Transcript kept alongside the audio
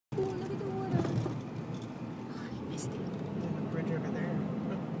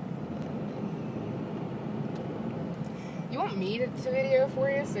want me to video for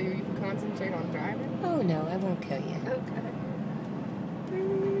you so you can concentrate on driving? Oh no, I won't kill you. Okay.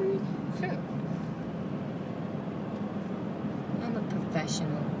 Sure. I'm a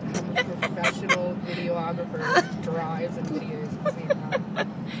professional. I'm a professional videographer who drives and videos at the same time.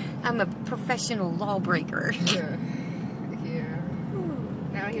 I'm a professional lawbreaker. Yeah. Yeah.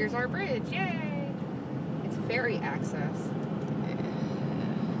 Now here's our bridge. Yay! It's ferry access.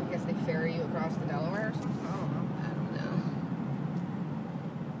 I guess they ferry you across the Delaware or something? I don't know. I don't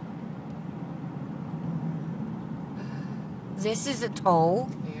know. This is a toll.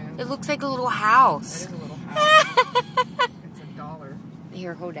 Yeah. It looks like a little That house. is a little house. It's $1.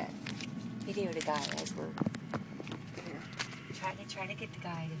 Here, hold that. Video the guy as we're here. Try to get the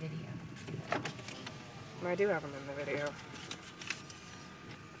guy in the video. I do have him in the video.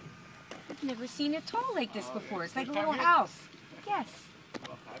 I've never seen a toll like this before. It's like a little house. Yes.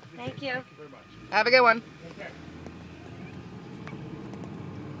 Thank you. Have a good one.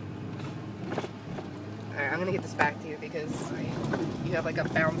 Alright, I'm gonna get this back to you because you have like a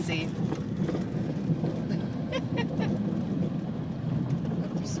bouncy.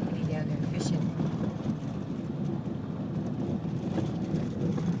 Look, there's somebody down there fishing.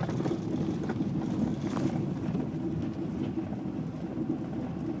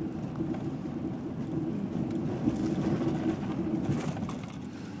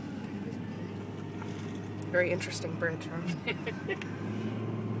 Very interesting bridge, huh?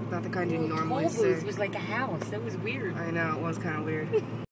 Not the kind you The normally toll see. booth was like a house. That was weird. I know, it was kind of weird.